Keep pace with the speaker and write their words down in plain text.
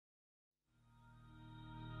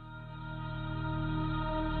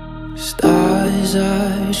Stars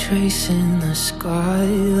are tracing the sky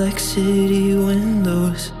like city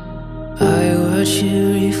windows. I watch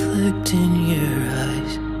you reflect in your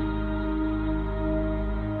eyes.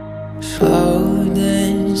 Slow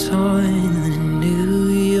dance on the New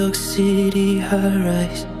York City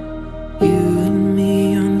high-rise. You and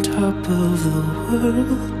me on top of the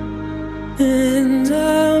world. And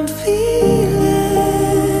I'm feeling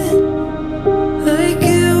like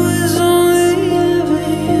it was only ever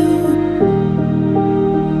you.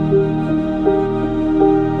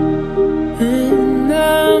 And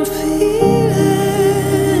I'm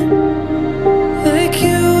feeling like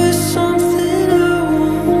it was something I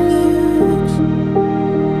won't lose.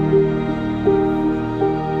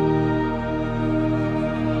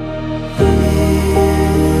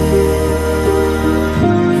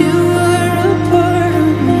 You are a part of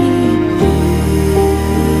me.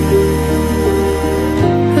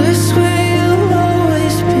 I swear you'll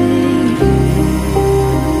always be.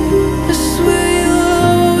 I swear you'll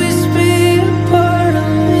always be a part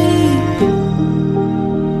of me.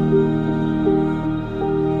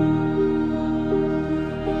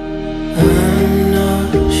 I'm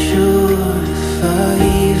not sure if I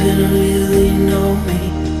even really know me.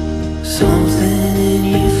 Something in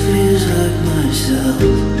you feels like myself.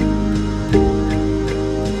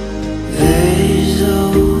 There's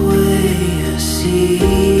a way I see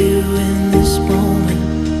you in this moment.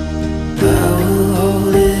 I will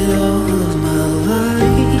hold it all of my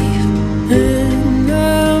life. And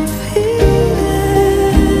I'm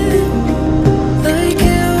feeling like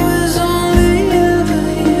it was only ever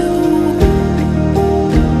you.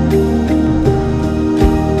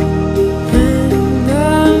 And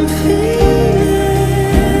I'm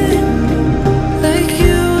feeling like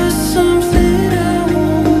it was something I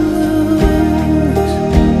won't lose.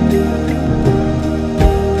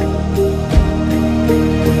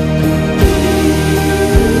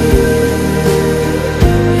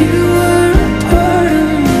 You are a part of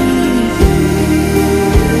me.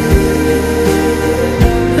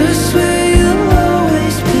 I swear you'll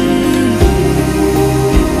always be.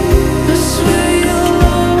 I swear you'll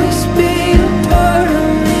always be a part of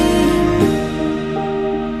me.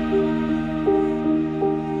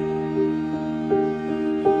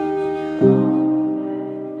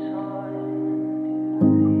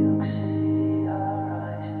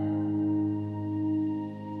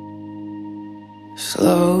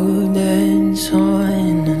 Slow dance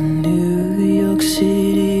on a New York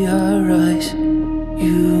City high-rise.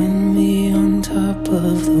 You and me on top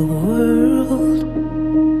of the world.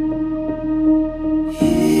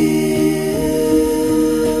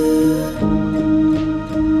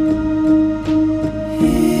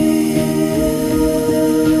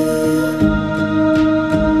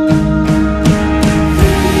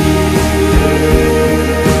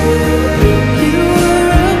 You are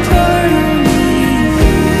a part of me.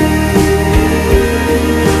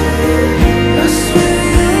 I swear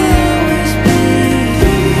you'll always be.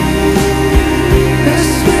 I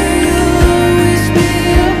swear you'll always be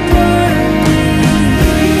a part of me.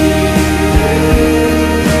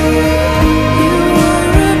 You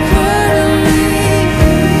are a part of me.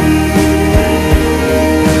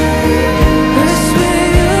 I swear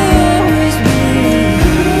you'll always be.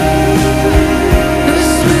 I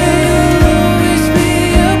swear you'll always be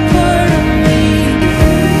a part of me.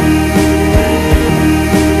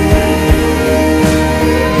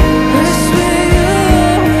 I swear you'll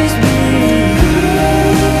always be.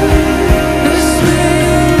 I swear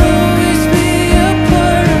you'll always be a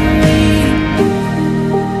part of me.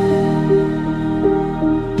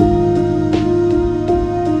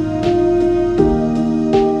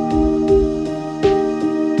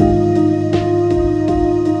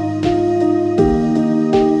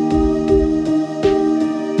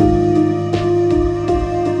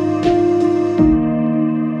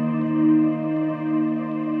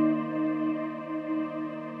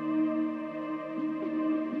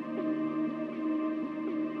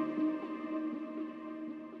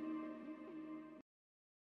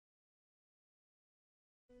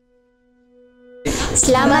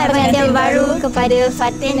 Selamat pengantin baru kepada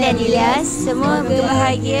Fatin dan Ilyas. Semua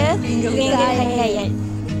berbahagia hingga hari raya.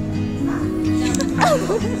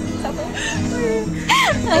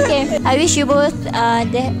 Okay, I wish you both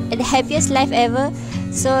the happiest life ever.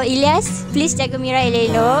 So Ilyas, please jaga Mira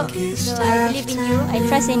elok-elok. So I believe in you, I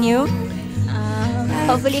trust in you.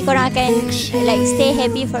 Hopefully korang akan like stay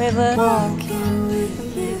happy forever.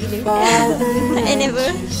 And never.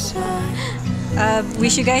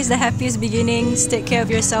 Wish you guys the happiest beginnings. Take care of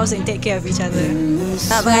yourselves and take care of each other.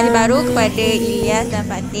 Selamat pengantin baru kepada Ilyas dan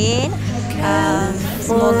Fatin.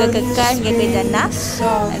 Semoga kekal hingga ke jannah.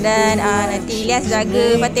 Dan nanti Ilyas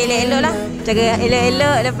jaga Fatin elok-elok lah. Jaga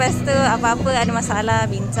elok-elok. Lepas tu apa-apa ada masalah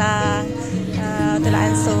bincang, tolak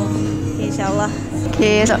ansur. Okay, InsyaAllah.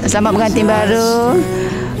 Okay, selamat pengantin baru.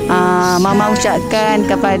 Mama ucapkan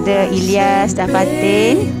kepada Ilyas dan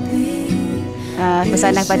Fatin,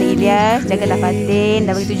 pesanan kepada Ilyas, jagalah Fatin,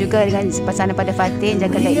 dan begitu juga dengan pesanan pada Fatin,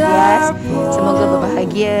 jagalah Ilyas. Semoga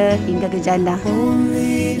berbahagia hingga ke jannah.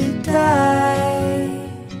 only to die.